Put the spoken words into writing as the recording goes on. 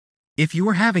If you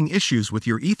are having issues with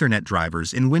your Ethernet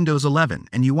drivers in Windows 11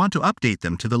 and you want to update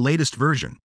them to the latest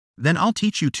version, then I'll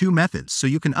teach you two methods so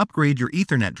you can upgrade your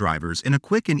Ethernet drivers in a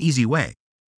quick and easy way.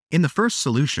 In the first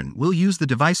solution, we'll use the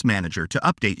Device Manager to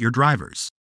update your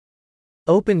drivers.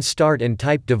 Open Start and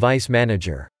type Device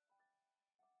Manager.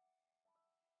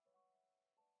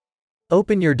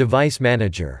 Open your Device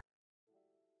Manager.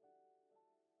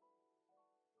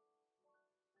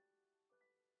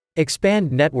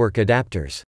 Expand Network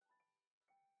Adapters.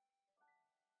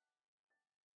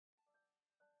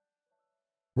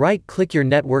 Right-click your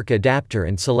network adapter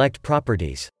and select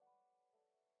Properties.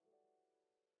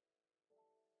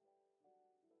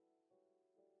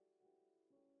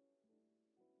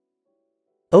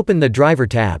 Open the Driver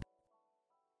tab.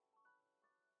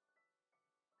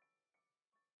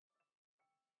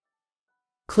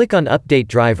 Click on Update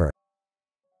Driver.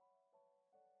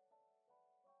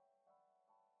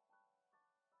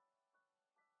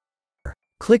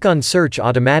 Click on Search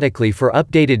automatically for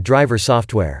updated driver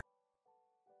software.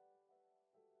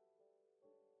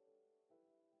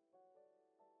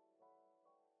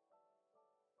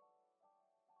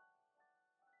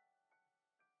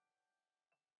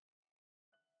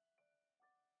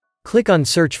 Click on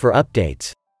Search for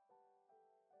updates.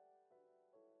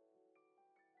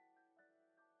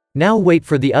 Now wait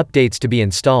for the updates to be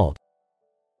installed.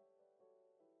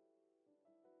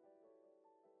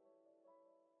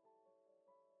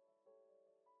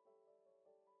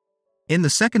 In the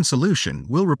second solution,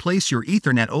 we'll replace your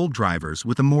Ethernet old drivers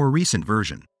with a more recent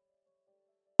version.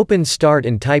 Open Start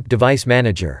and type Device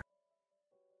Manager.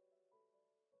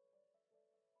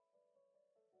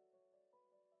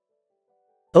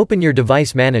 Open your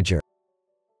Device Manager.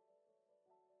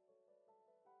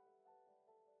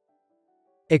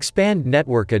 Expand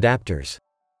Network Adapters.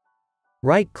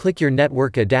 Right-click your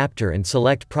network adapter and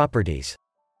select Properties.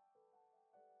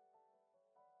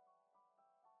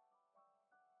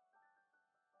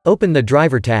 Open the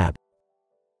Driver tab.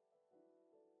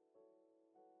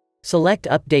 Select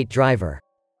Update Driver.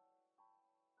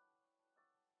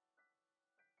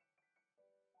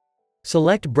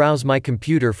 Select Browse My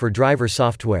Computer for driver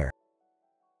software.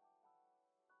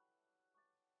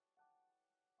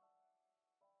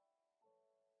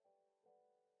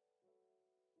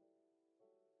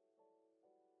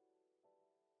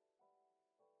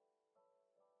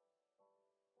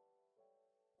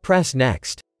 Press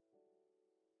Next.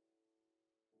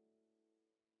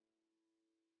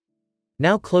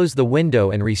 Now close the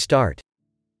window and restart.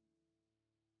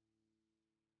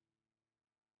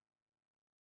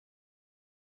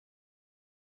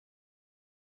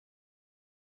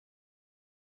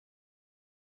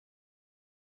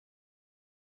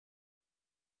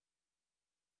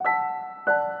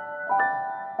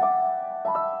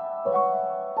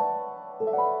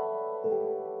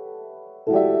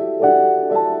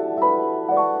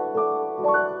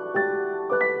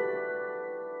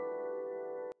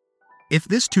 If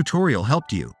this tutorial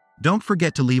helped you, don't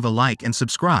forget to leave a like and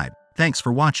subscribe. Thanks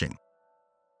for watching.